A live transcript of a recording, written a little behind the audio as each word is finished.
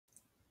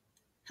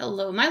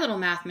Hello, my little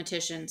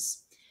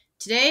mathematicians.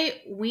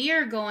 Today we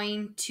are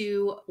going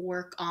to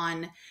work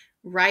on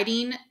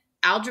writing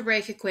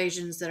algebraic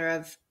equations that are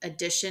of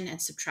addition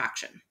and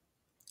subtraction.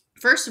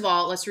 First of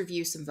all, let's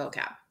review some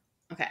vocab.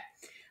 Okay.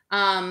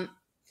 Um,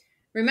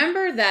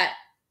 Remember that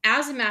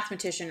as a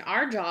mathematician,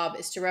 our job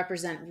is to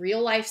represent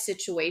real life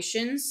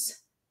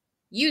situations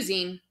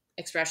using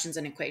expressions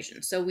and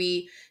equations. So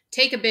we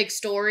take a big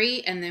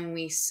story and then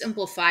we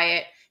simplify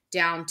it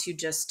down to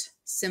just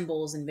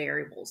symbols and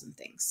variables and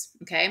things.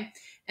 Okay.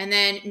 And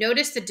then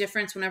notice the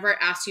difference whenever it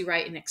asks you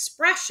write an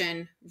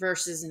expression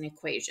versus an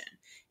equation.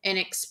 An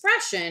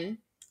expression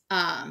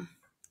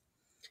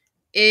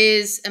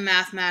is a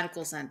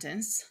mathematical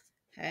sentence.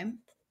 Okay.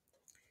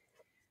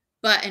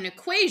 But an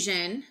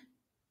equation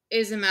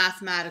is a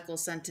mathematical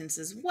sentence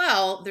as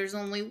well. There's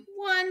only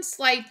one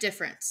slight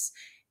difference.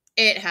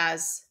 It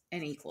has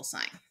an equal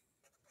sign.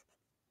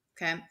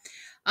 Okay.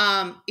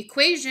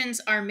 Equations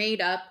are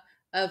made up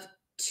of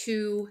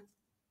two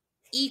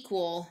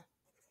equal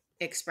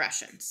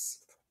expressions.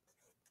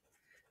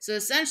 So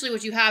essentially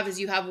what you have is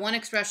you have one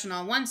expression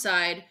on one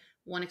side,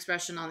 one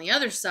expression on the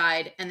other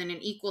side, and then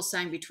an equal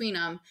sign between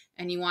them,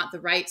 and you want the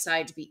right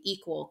side to be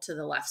equal to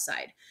the left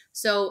side.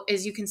 So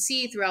as you can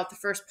see throughout the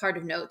first part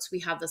of notes, we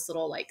have this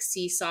little like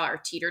seesaw or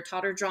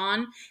teeter-totter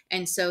drawn.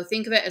 And so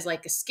think of it as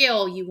like a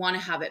scale. You want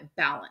to have it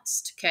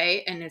balanced,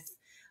 okay? And if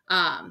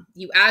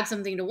you add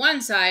something to one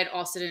side,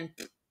 all of a sudden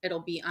it'll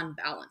be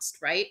unbalanced,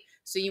 right?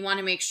 So you want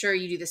to make sure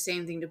you do the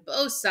same thing to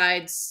both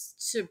sides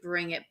to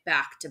bring it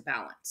back to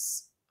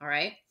balance. All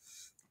right.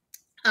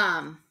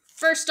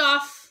 First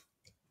off,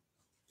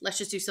 let's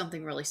just do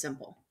something really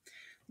simple.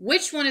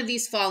 Which one of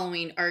these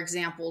following are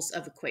examples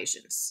of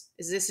equations?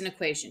 Is this an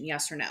equation?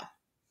 Yes or no?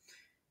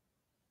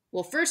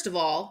 Well, first of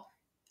all,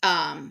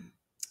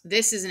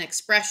 this is an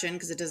expression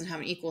because it doesn't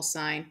have an equal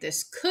sign.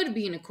 This could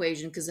be an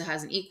equation because it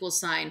has an equal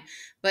sign.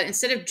 But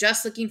instead of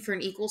just looking for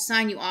an equal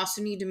sign, you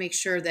also need to make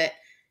sure that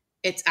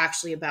it's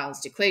actually a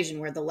balanced equation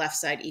where the left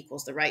side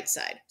equals the right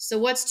side. So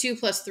what's 2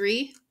 plus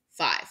 3?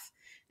 5.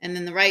 And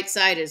then the right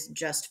side is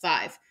just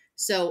 5.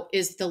 So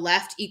is the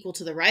left equal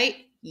to the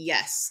right?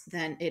 Yes,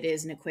 then it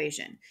is an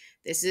equation.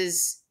 This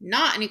is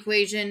not an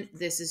equation.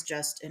 This is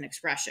just an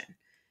expression.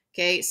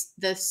 Okay,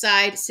 the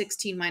side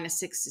 16 minus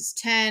 6 is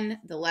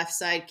 10. The left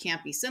side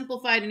can't be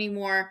simplified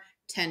anymore.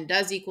 10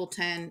 does equal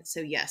 10.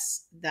 So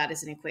yes, that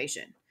is an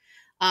equation.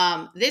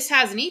 This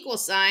has an equal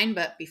sign,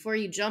 but before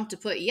you jump to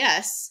put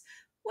yes,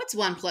 what's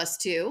 1 plus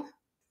 2?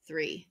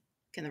 3.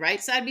 Can the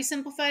right side be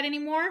simplified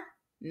anymore?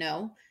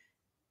 No.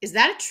 Is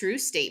that a true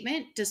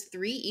statement? Does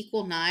 3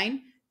 equal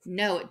 9?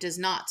 No, it does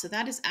not. So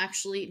that is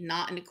actually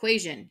not an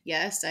equation.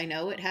 Yes, I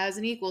know it has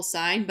an equal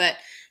sign, but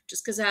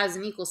just because it has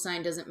an equal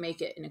sign doesn't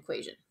make it an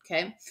equation,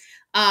 okay?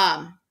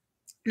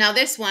 Now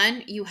this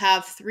one, you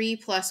have 3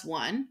 plus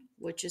 1,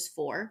 which is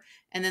 4.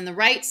 And then the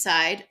right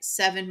side,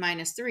 7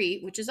 minus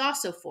 3, which is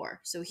also 4.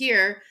 So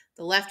here,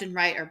 the left and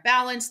right are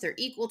balanced. They're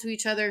equal to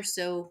each other.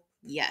 So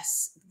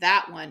yes,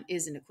 that one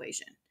is an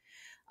equation.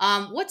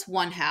 What's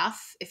 1/2?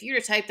 If you were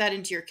to type that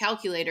into your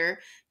calculator,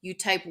 you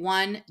type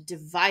 1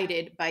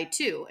 divided by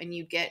 2, and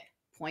you get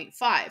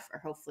 0.5, or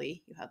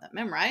hopefully you have that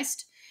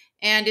memorized.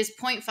 And is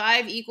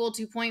 0.5 equal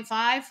to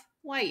 0.5?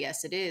 Why,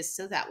 yes, it is.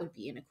 So that would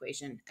be an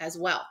equation as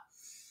well.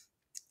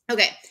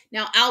 Okay,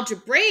 now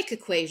algebraic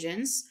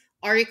equations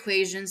are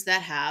equations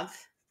that have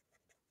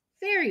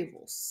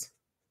variables.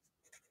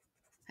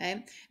 Okay,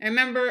 and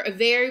remember, a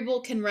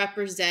variable can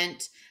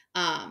represent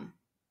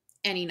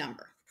any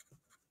number.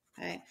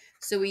 Okay,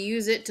 so we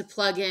use it to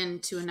plug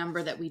into a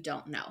number that we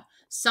don't know.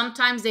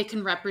 Sometimes they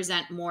can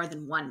represent more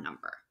than one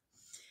number.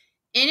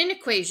 In an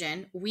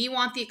equation, we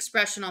want the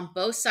expression on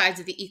both sides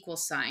of the equal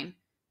sign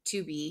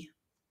to be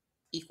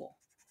equal.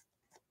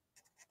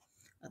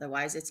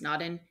 Otherwise, it's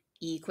not an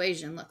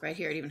equation. Look right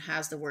here, it even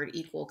has the word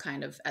equal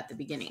kind of at the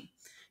beginning.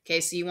 Okay,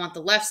 so you want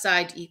the left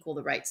side to equal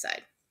the right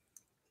side.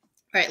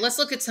 All right, let's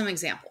look at some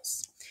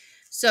examples.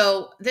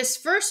 So this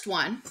first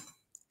one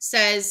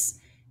says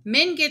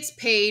Min gets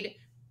paid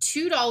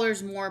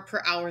 $2 more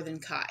per hour than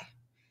Kai.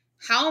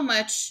 How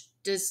much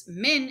does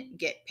Min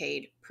get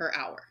paid per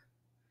hour?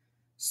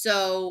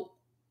 So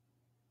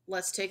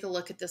let's take a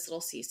look at this little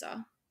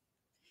seesaw.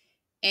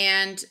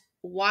 And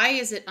why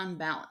is it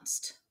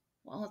unbalanced?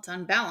 Well, it's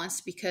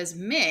unbalanced because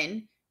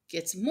Min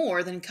gets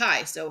more than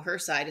Kai, so her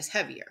side is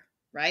heavier,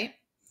 right?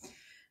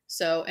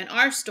 So in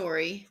our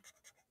story,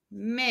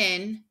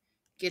 Min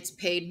gets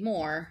paid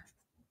more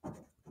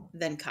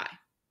than Kai.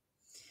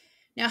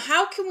 Now,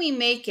 how can we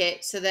make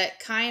it so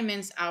that Kai and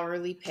Min's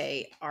hourly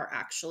pay are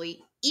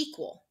actually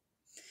equal?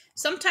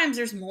 Sometimes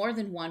there's more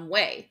than one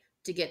way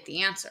to get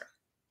the answer.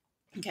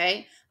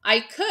 Okay, I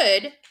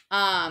could,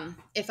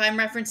 if I'm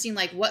referencing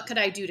like what could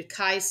I do to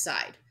Kai's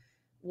side?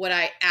 Would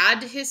I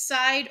add to his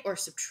side or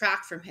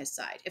subtract from his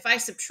side? If I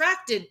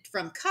subtracted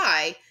from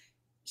Kai,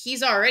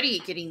 he's already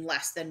getting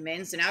less than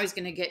Min, so now he's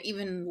going to get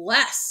even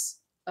less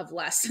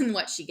than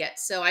what she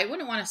gets. So I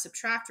wouldn't want to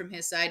subtract from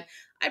his side.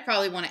 I'd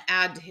probably want to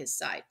add to his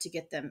side to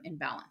get them in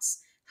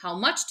balance. How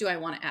much do I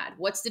want to add?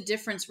 What's the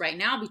difference right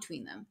now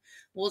between them?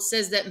 Well, it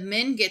says that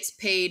Min gets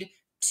paid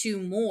 2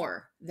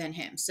 more than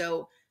him.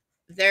 So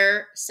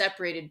they're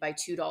separated by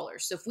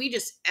 $2. So if we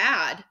just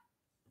add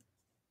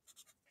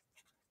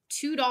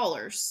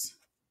 $2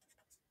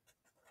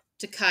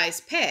 to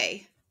Kai's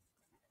pay,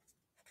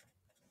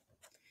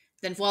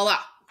 then voila,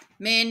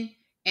 Min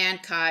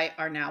and Kai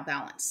are now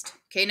balanced.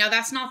 Okay, now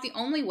that's not the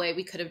only way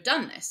we could have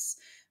done this,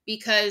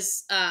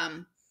 because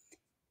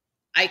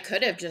I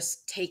could have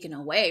just taken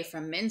away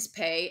from Min's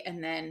pay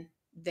and then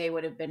they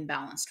would have been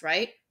balanced,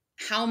 right?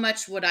 How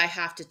much would I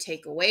have to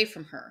take away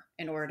from her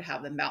in order to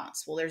have them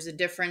balanced? Well, there's a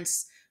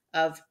difference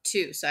of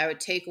 2. So I would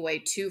take away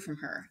 2 from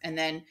her and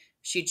then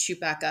she'd shoot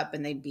back up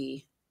and they'd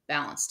be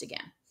balanced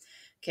again.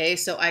 Okay,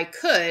 so I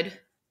could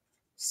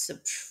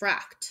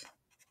subtract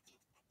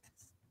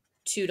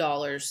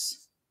 $2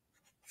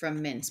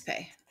 from Min's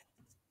pay.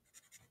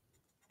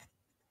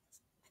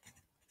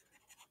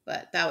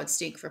 But that would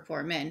stink for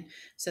poor Min,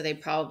 so they'd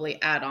probably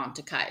add on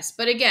to Kai's.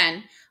 But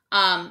again,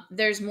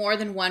 there's more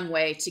than one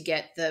way to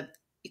get the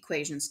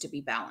equations to be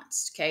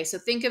balanced, okay? So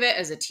think of it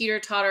as a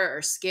teeter-totter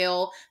or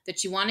scale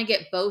that you want to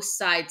get both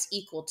sides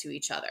equal to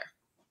each other.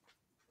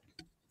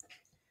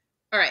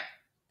 All right,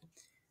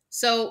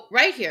 so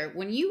right here,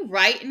 when you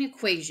write an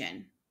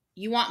equation,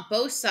 you want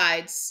both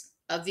sides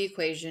of the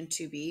equation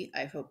to be,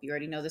 I hope you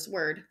already know this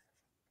word,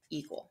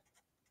 equal.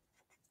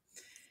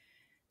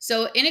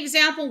 So in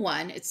example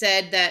 1, it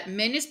said that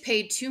Min is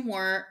paid 2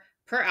 more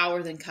per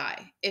hour than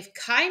Kai. If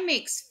Kai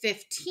makes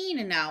 15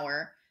 an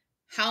hour,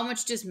 how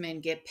much does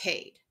Min get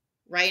paid?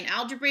 Write an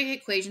algebraic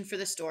equation for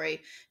the story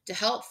to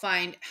help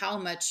find how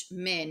much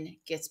Min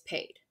gets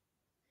paid.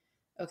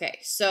 Okay,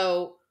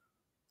 so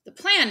the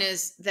plan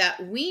is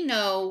that we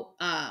know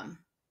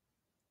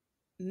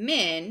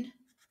Min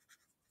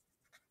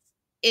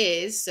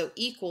is, so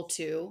equal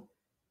to,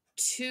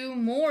 2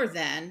 more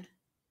than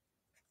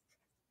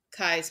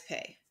Kai's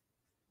pay.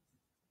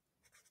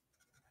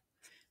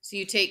 So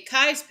you take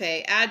Kai's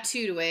pay, add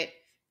 2 to it,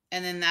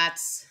 and then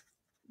that's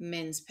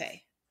Min's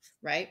pay,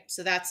 right?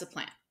 So that's the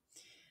plan.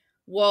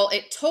 Well,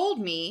 it told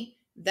me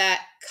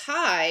that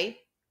Kai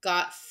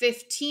got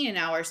 15 an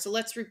hour. So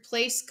let's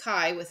replace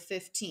Kai with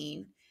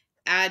 15,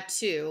 add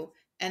 2,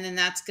 and then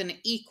that's going to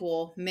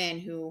equal Min,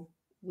 who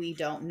we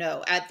don't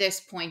know at this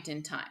point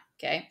in time,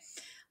 okay?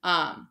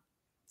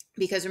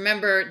 Because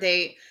remember,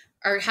 they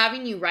are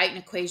having you write an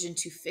equation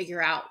to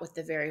figure out what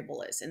the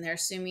variable is. And they're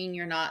assuming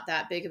you're not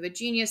that big of a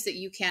genius that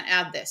you can't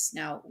add this.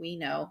 Now, we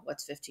know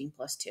what's 15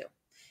 plus 2.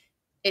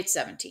 It's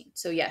 17.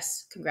 So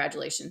yes,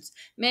 congratulations.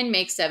 Min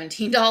makes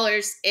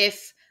 $17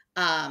 if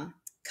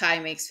Kai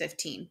makes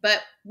 15.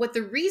 But what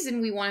the reason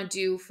we want to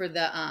do for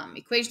the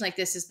equation like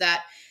this is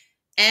that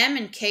M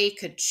and K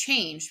could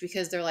change,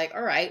 because they're like,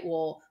 all right,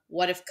 well,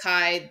 what if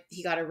Kai,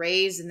 he got a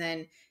raise and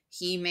then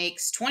he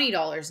makes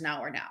 $20 an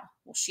hour now?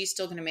 Well, she's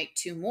still going to make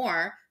 2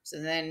 more. So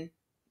then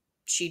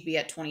she'd be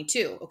at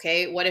 22.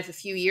 Okay. What if a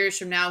few years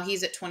from now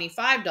he's at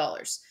 $25?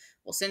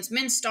 Well, since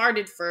Min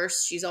started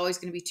first, she's always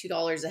going to be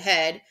 $2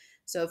 ahead.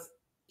 So if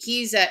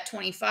he's at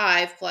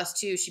 25 plus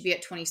 2, she'd be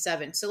at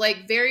 27. So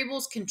like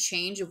variables can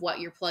change of what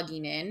you're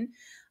plugging in.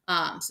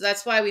 So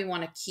that's why we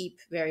want to keep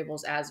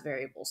variables as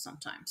variables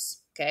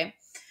sometimes. Okay.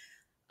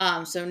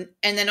 And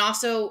then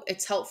also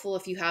it's helpful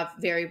if you have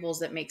variables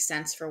that make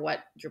sense for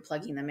what you're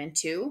plugging them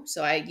into.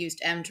 So I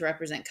used M to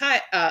represent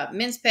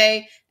Min's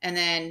pay. And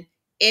then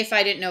if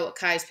I didn't know what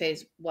Kai's pay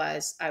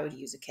was, I would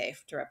use a K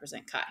to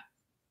represent Kai.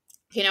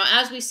 Okay, now,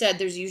 as we said,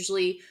 there's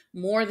usually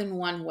more than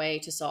one way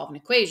to solve an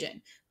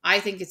equation. I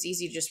think it's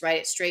easy to just write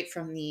it straight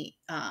from the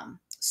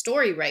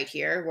story right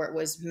here, where it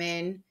was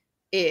Min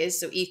is,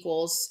 so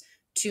equals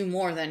 2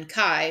 more than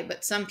Kai.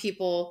 But some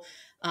people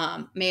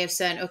may have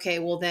said, okay,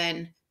 well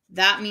then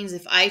that means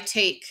if I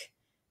take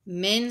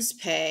Min's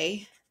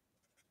pay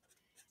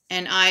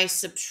and I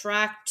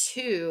subtract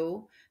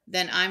 2,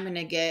 then I'm going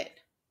to get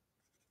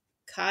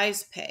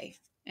Kai's pay.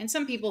 And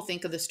some people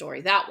think of the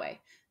story that way.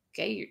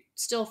 Okay, you're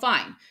still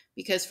fine.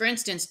 Because, for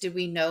instance, did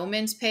we know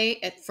Min's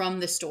pay from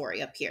the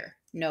story up here?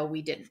 No,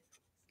 we didn't.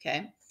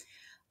 Okay.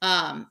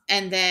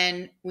 And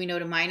then we know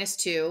to minus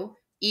 2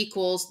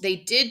 equals, they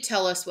did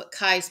tell us what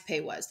Kai's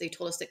pay was. They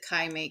told us that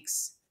Kai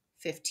makes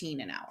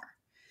 15 an hour.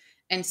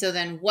 And so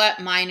then what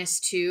minus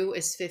 2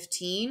 is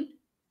 15?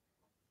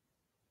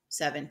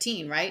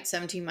 17, right?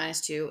 17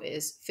 minus 2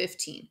 is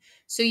 15.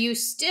 So you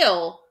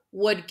still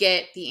would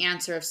get the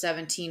answer of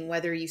 17,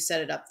 whether you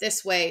set it up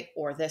this way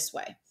or this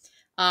way.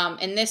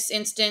 In this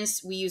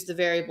instance, we use the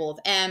variable of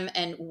M.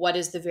 And what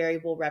is the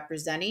variable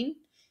representing?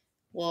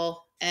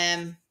 Well,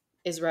 M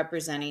is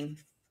representing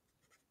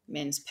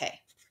Min's pay.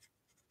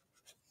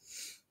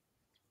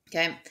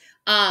 Okay.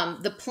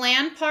 The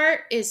plan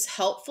part is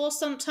helpful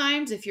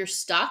sometimes if you're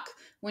stuck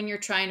when you're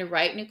trying to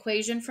write an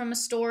equation from a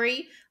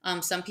story.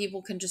 Some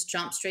people can just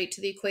jump straight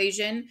to the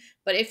equation.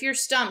 But if you're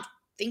stumped,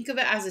 think of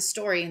it as a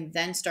story and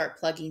then start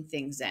plugging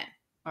things in.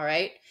 All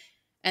right.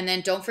 And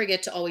then don't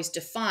forget to always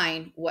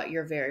define what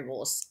your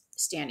variable is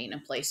standing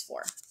in place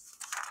for.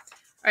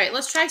 All right,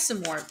 let's try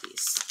some more of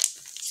these.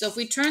 So if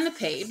we turn the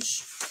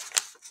page,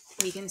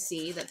 we can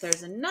see that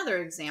there's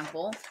another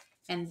example,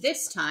 and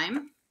this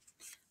time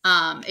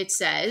it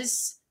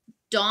says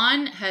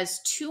Don has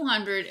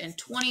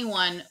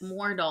 $221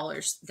 more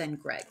than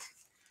Greg.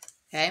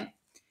 Okay.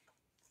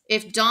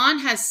 If Don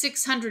has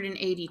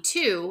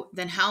 682,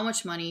 then how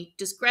much money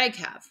does Greg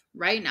have?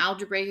 Write an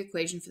algebraic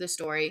equation for the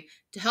story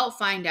to help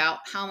find out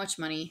how much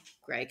money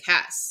Greg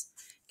has.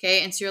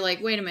 Okay, and so you're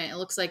like, wait a minute, it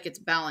looks like it's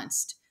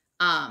balanced.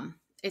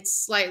 It's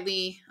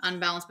slightly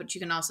unbalanced, but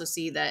you can also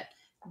see that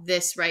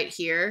this right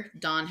here,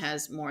 Don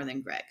has more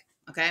than Greg.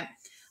 Okay,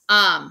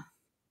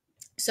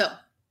 so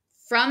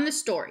from the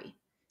story,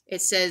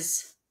 it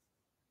says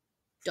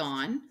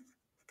Don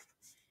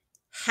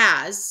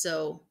has,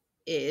 so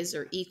is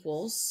or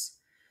equals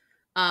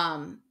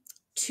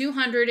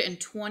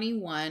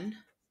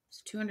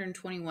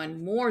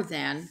 221 more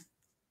than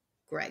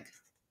Greg.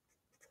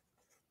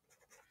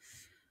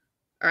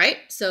 All right,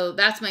 so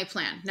that's my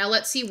plan. Now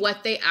let's see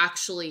what they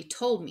actually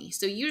told me.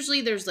 So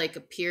usually there's like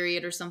a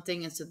period or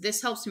something, and so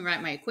this helps me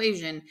write my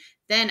equation.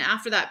 Then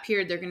after that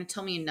period, they're going to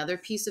tell me another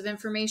piece of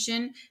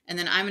information, and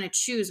then I'm going to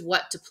choose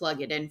what to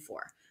plug it in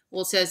for.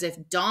 Well, it says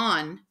if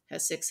Don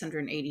has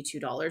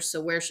 $682,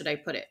 so where should I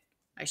put it?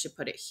 I should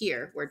put it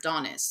here where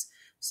Don is.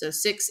 So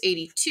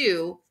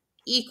 682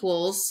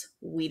 equals,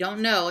 we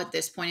don't know at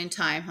this point in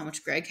time how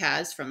much Greg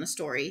has from the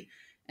story,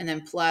 and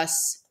then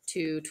plus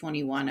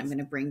 221 I'm going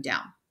to bring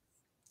down.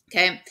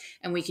 Okay,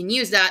 and we can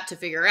use that to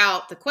figure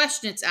out the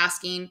question it's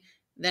asking,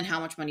 then how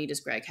much money does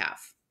Greg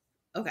have?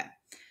 Okay,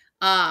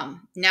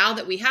 now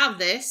that we have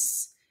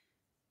this,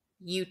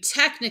 you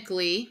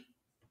technically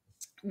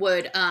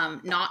would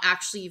not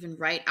actually even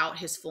write out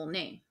his full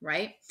name,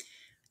 right?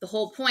 The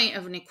whole point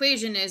of an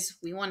equation is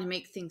we want to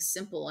make things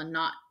simple and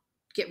not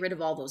get rid of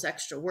all those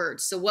extra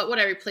words. So what would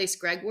I replace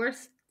Greg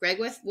with?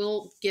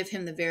 We'll give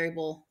him the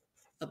variable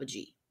of a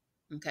G,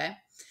 okay?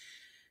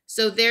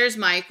 So there's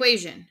my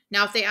equation.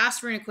 Now, if they ask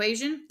for an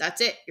equation,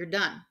 that's it. You're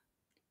done.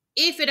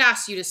 If it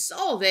asks you to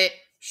solve it,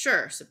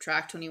 sure,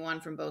 subtract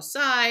 21 from both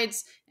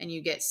sides, and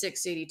you get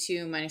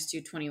 682 minus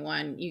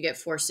 221. You get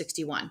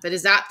 461. But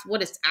is that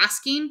what it's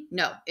asking?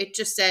 No. It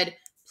just said,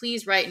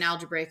 please write an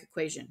algebraic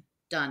equation.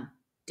 Done.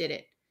 Did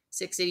it.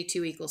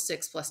 682 equals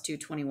 6 plus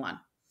 221.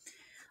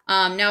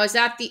 Now, is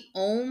that the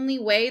only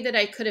way that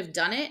I could have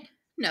done it?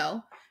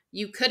 No.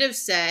 You could have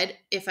said,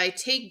 if I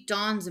take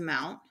Don's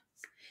amount,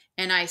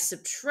 and I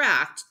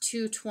subtract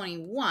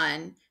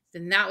 221,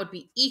 then that would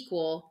be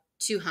equal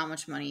to how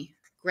much money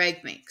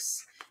Greg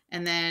makes.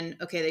 And then,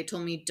 okay, they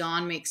told me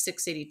Don makes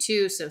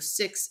 682, so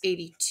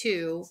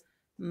 682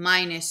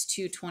 minus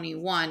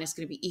 221 is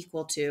going to be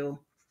equal to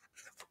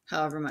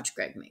however much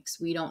Greg makes.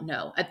 We don't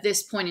know at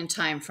this point in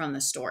time from the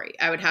story.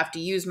 I would have to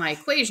use my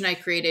equation I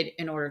created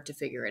in order to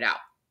figure it out.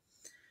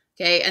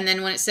 Okay, and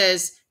then when it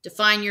says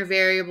define your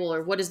variable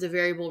or what does the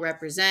variable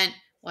represent,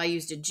 well, I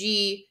used a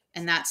G,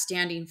 and that's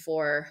standing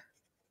for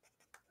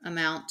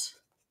amount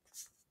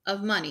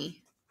of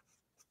money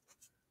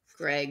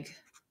Greg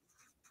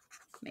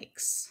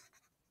makes.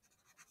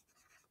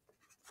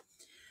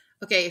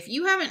 Okay, if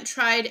you haven't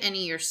tried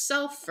any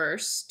yourself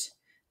first,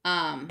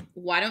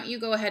 why don't you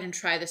go ahead and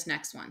try this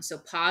next one? So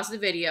pause the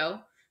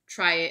video,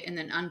 try it, and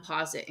then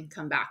unpause it and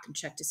come back and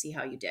check to see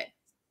how you did.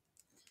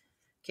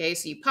 Okay,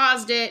 so you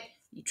paused it,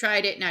 you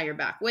tried it, now you're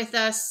back with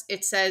us.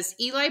 It says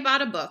Eli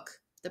bought a book.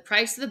 The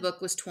price of the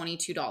book was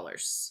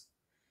 $22.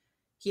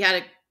 He had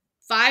a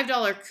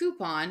 $5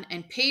 coupon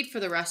and paid for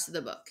the rest of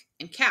the book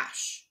in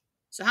cash.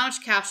 So how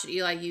much cash did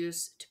Eli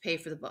use to pay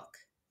for the book?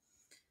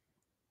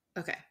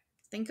 Okay,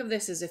 think of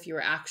this as if you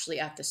were actually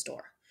at the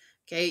store.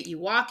 Okay, you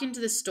walk into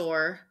the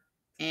store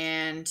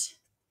and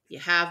you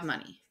have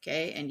money,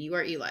 okay, and you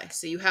are Eli.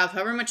 So you have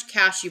however much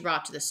cash you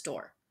brought to the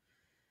store.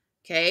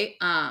 Okay,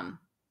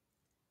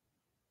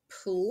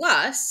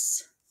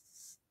 plus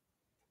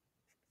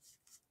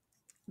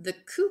the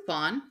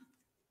coupon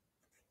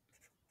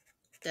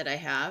that I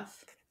have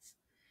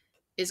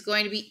is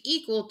going to be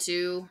equal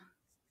to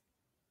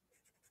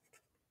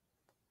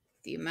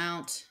the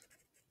amount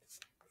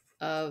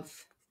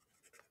of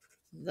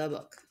the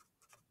book.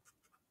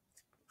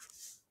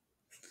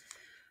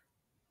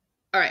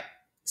 All right,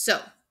 so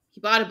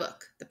he bought a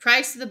book. The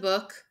price of the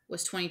book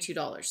was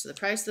 $22. So the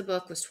price of the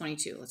book was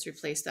 $22. Let's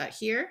replace that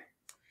here.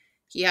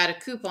 He had a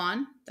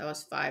coupon that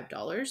was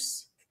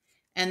 $5.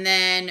 And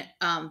then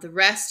the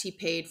rest he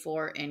paid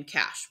for in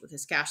cash with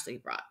his cash that he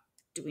brought.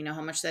 Do we know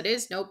how much that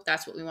is? Nope,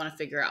 that's what we want to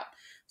figure out.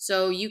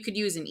 So you could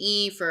use an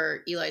E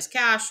for Eli's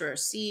cash or a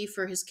C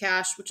for his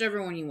cash,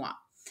 whichever one you want.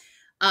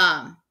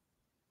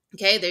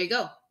 Okay, there you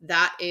go.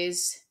 That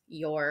is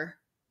your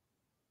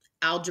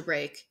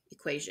algebraic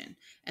equation.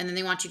 And then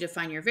they want you to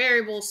find your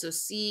variable. So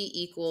C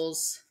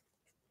equals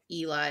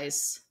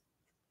Eli's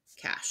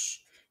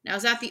cash. Now,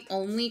 is that the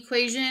only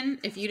equation?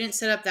 If you didn't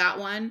set up that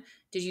one,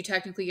 did you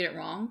technically get it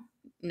wrong?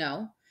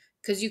 No,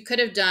 because you could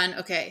have done,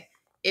 okay,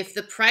 if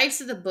the price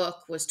of the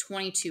book was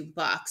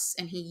 $22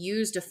 and he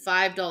used a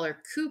 $5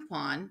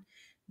 coupon,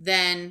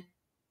 then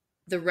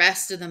the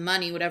rest of the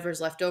money,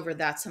 whatever's left over,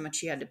 that's how much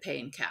he had to pay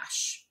in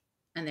cash.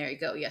 And there you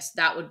go. Yes,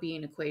 that would be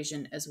an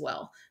equation as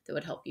well that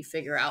would help you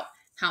figure out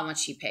how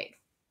much she paid.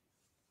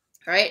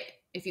 All right.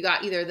 If you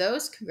got either of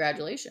those,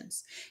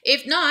 congratulations.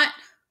 If not,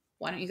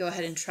 why don't you go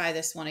ahead and try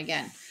this one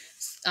again?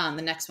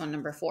 The next one,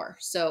 number 4.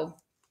 So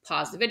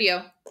pause the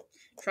video,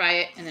 try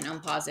it, and then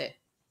unpause it.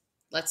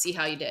 Let's see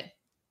how you did.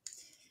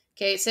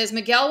 Okay, it says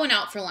Miguel went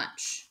out for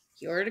lunch.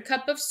 He ordered a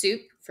cup of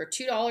soup for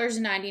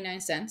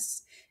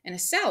 $2.99 and a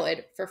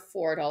salad for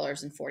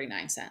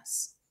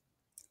 $4.49.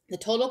 The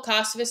total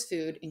cost of his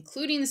food,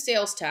 including the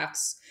sales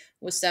tax,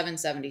 was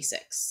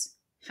 $7.76.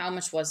 How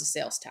much was the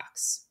sales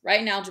tax?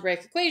 Write an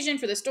algebraic equation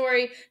for the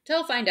story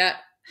to find out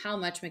how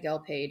much Miguel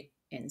paid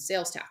in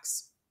sales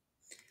tax.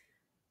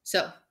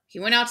 So he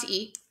went out to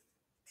eat.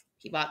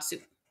 He bought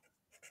soup.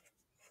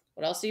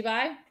 What else did he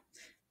buy?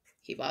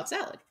 He bought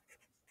salad.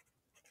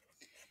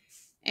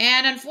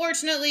 And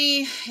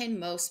unfortunately, in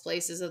most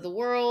places of the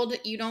world,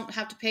 you don't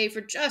have to pay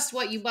for just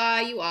what you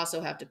buy. You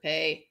also have to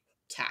pay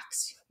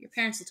tax. Your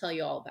parents will tell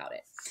you all about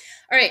it.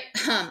 All right.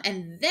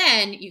 And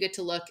then you get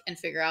to look and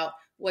figure out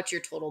what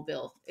your total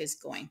bill is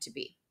going to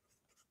be.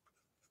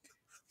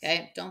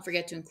 Okay. Don't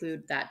forget to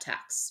include that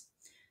tax.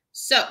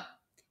 So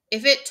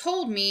if it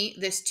told me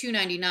this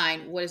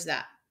 $2.99, what is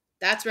that?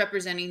 That's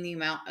representing the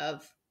amount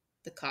of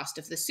the cost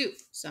of the soup.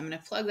 So I'm going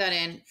to plug that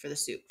in for the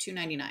soup,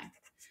 $2.99.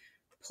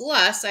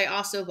 Plus, I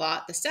also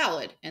bought the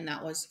salad, and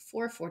that was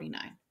 $4.49.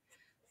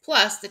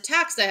 Plus, the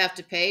tax I have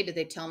to pay, did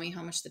they tell me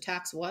how much the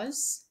tax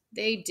was?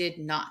 They did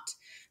not.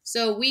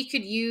 So we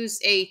could use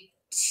a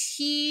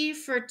T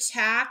for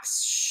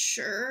tax,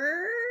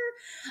 sure.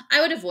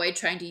 I would avoid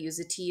trying to use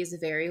a T as a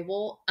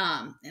variable,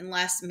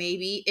 unless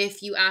maybe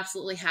if you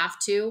absolutely have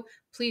to,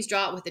 please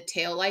draw it with a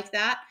tail like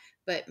that.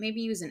 But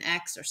maybe use an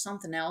X or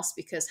something else,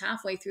 because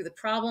halfway through the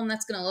problem,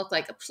 that's going to look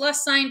like a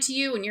plus sign to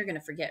you, and you're going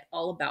to forget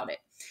all about it.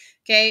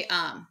 Okay,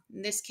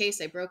 in this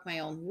case, I broke my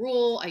own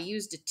rule. I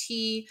used a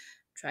T.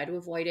 Try to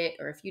avoid it,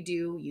 or if you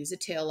do, use a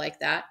tail like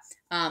that.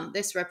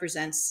 This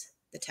represents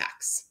the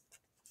tax.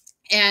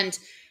 And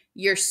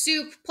your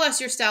soup plus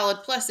your salad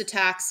plus the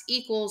tax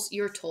equals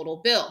your total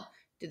bill.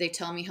 Did they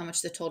tell me how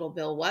much the total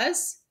bill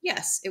was?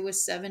 Yes, it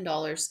was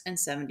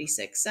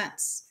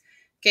 $7.76.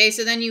 Okay,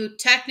 so then you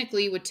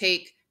technically would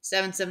take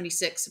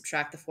 $7.76,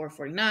 subtract the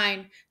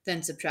 $4.49,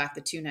 then subtract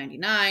the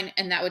 $2.99,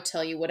 and that would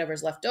tell you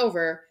whatever's left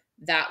over,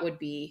 that would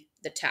be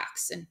the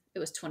tax. And it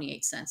was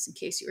 28 cents in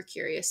case you were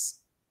curious.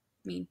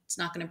 I mean, it's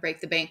not going to break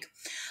the bank.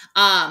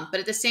 But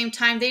at the same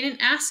time, they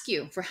didn't ask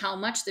you for how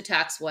much the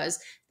tax was.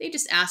 They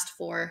just asked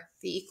for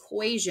the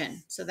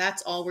equation. So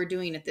that's all we're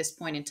doing at this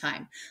point in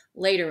time.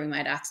 Later, we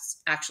might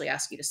actually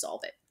ask you to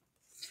solve it.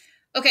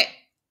 Okay,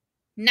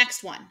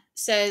 next one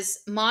says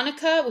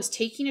Monica was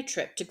taking a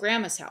trip to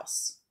Grandma's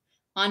house.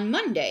 On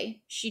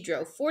Monday, she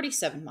drove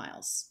 47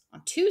 miles.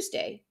 On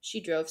Tuesday,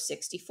 she drove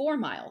 64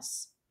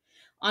 miles.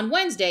 On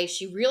Wednesday,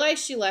 she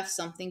realized she left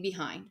something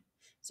behind.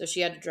 So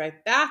she had to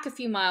drive back a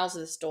few miles to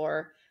the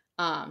store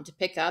to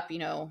pick up,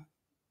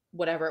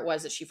 whatever it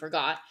was that she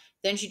forgot.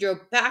 Then she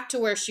drove back to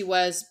where she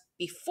was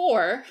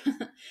before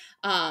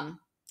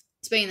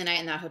spending the night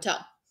in that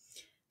hotel.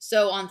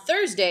 So on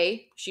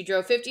Thursday, she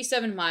drove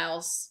 57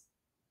 miles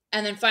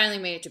and then finally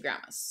made it to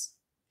Grandma's.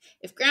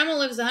 If Grandma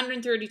lives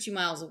 132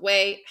 miles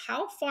away,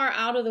 how far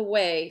out of the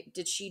way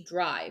did she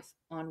drive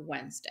on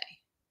Wednesday?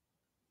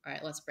 All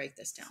right, let's break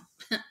this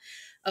down.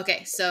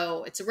 Okay,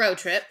 so it's a road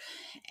trip,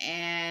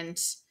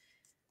 and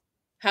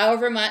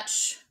however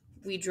much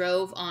we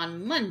drove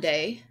on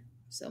Monday,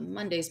 so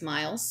Monday's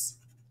miles,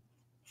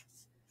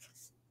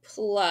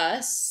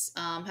 plus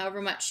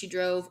however much she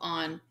drove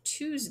on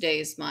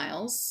Tuesday's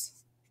miles.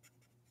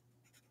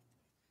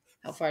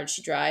 How far did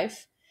she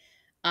drive?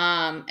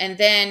 And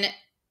then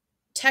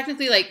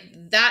technically,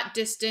 that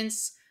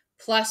distance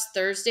plus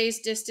Thursday's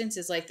distance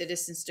is like the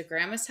distance to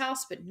Grandma's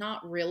house, but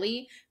not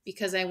really,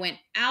 because I went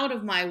out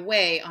of my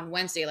way on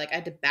Wednesday. I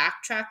had to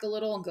backtrack a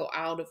little and go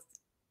out of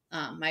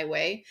my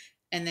way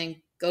and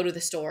then go to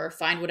the store,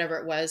 find whatever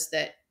it was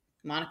that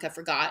Monica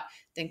forgot,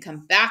 then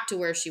come back to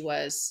where she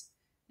was.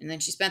 And then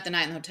she spent the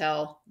night in the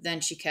hotel. Then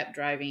she kept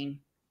driving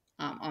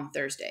on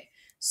Thursday.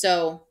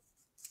 So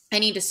I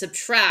need to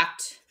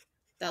subtract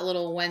that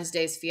little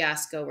Wednesday's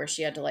fiasco where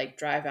she had to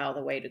drive out of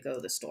the way to go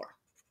to the store.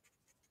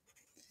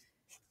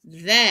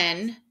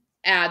 Then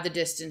add the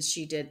distance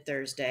she did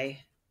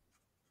Thursday.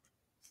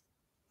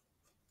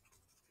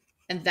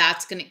 And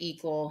that's going to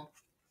equal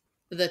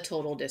the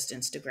total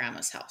distance to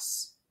Grandma's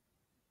house.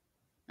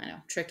 I know,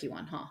 tricky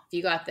one, huh? If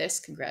you got this,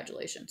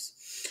 congratulations.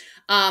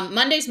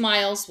 Monday's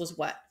miles was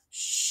what?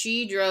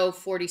 She drove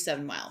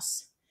 47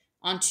 miles.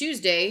 On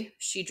Tuesday,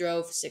 she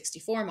drove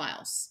 64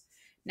 miles.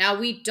 Now,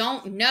 we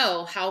don't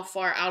know how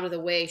far out of the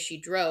way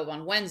she drove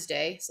on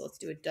Wednesday, so let's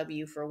do a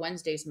W for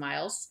Wednesday's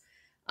miles.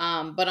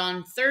 But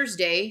on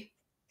Thursday,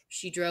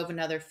 she drove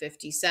another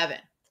 57.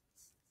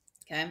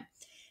 Okay.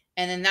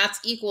 And then that's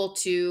equal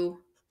to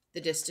the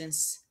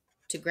distance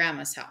to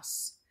Grandma's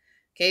house.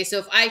 Okay. So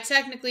if I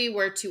technically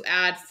were to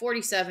add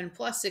 47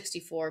 plus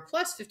 64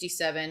 plus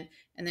 57,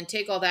 and then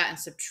take all that and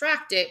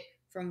subtract it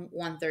from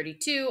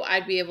 132,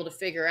 I'd be able to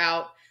figure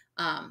out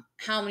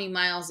how many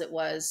miles it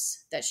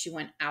was that she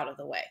went out of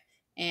the way.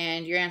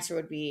 And your answer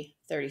would be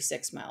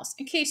 36 miles,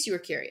 in case you were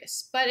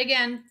curious. But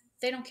again,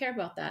 they don't care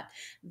about that.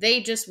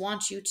 They just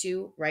want you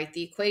to write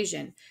the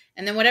equation.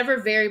 And then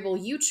whatever variable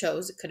you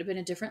chose, it could have been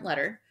a different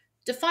letter,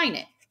 define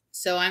it.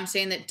 So I'm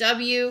saying that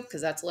W,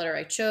 because that's the letter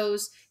I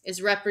chose,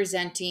 is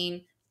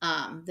representing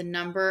the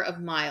number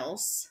of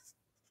miles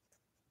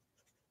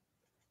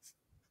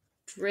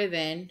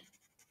driven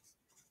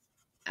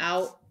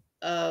out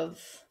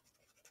of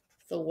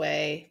the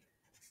way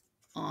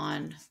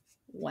on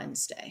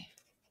Wednesday.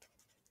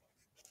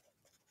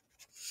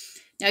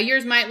 Now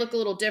yours might look a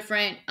little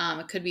different.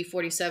 It could be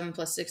 47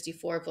 plus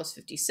 64 plus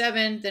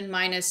 57, then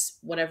minus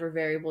whatever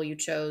variable you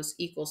chose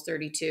equals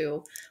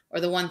 32.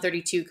 Or the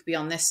 132 could be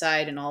on this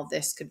side and all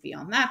this could be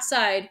on that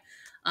side.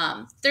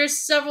 There's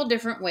several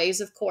different ways,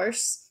 of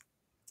course.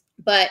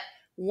 But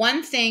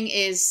one thing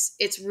is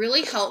it's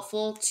really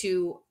helpful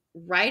to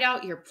write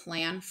out your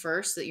plan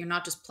first so that you're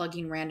not just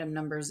plugging random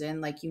numbers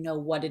in, like you know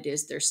what it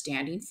is they're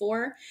standing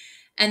for.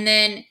 And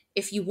then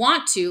if you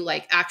want to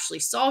like actually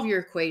solve your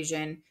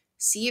equation,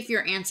 see if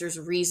your answer is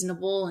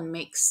reasonable and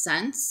makes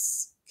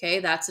sense. Okay,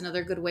 that's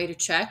another good way to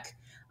check.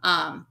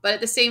 But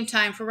at the same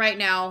time, for right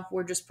now,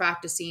 we're just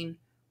practicing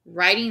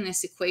writing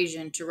this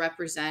equation to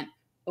represent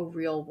a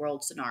real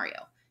world scenario.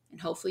 And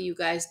hopefully you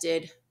guys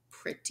did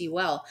pretty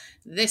well.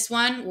 This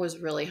one was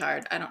really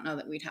hard. I don't know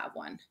that we'd have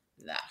one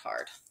that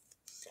hard.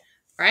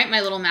 All right,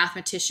 my little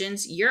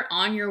mathematicians, you're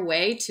on your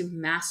way to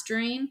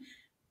mastering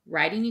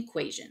writing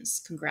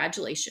equations.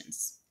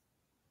 Congratulations.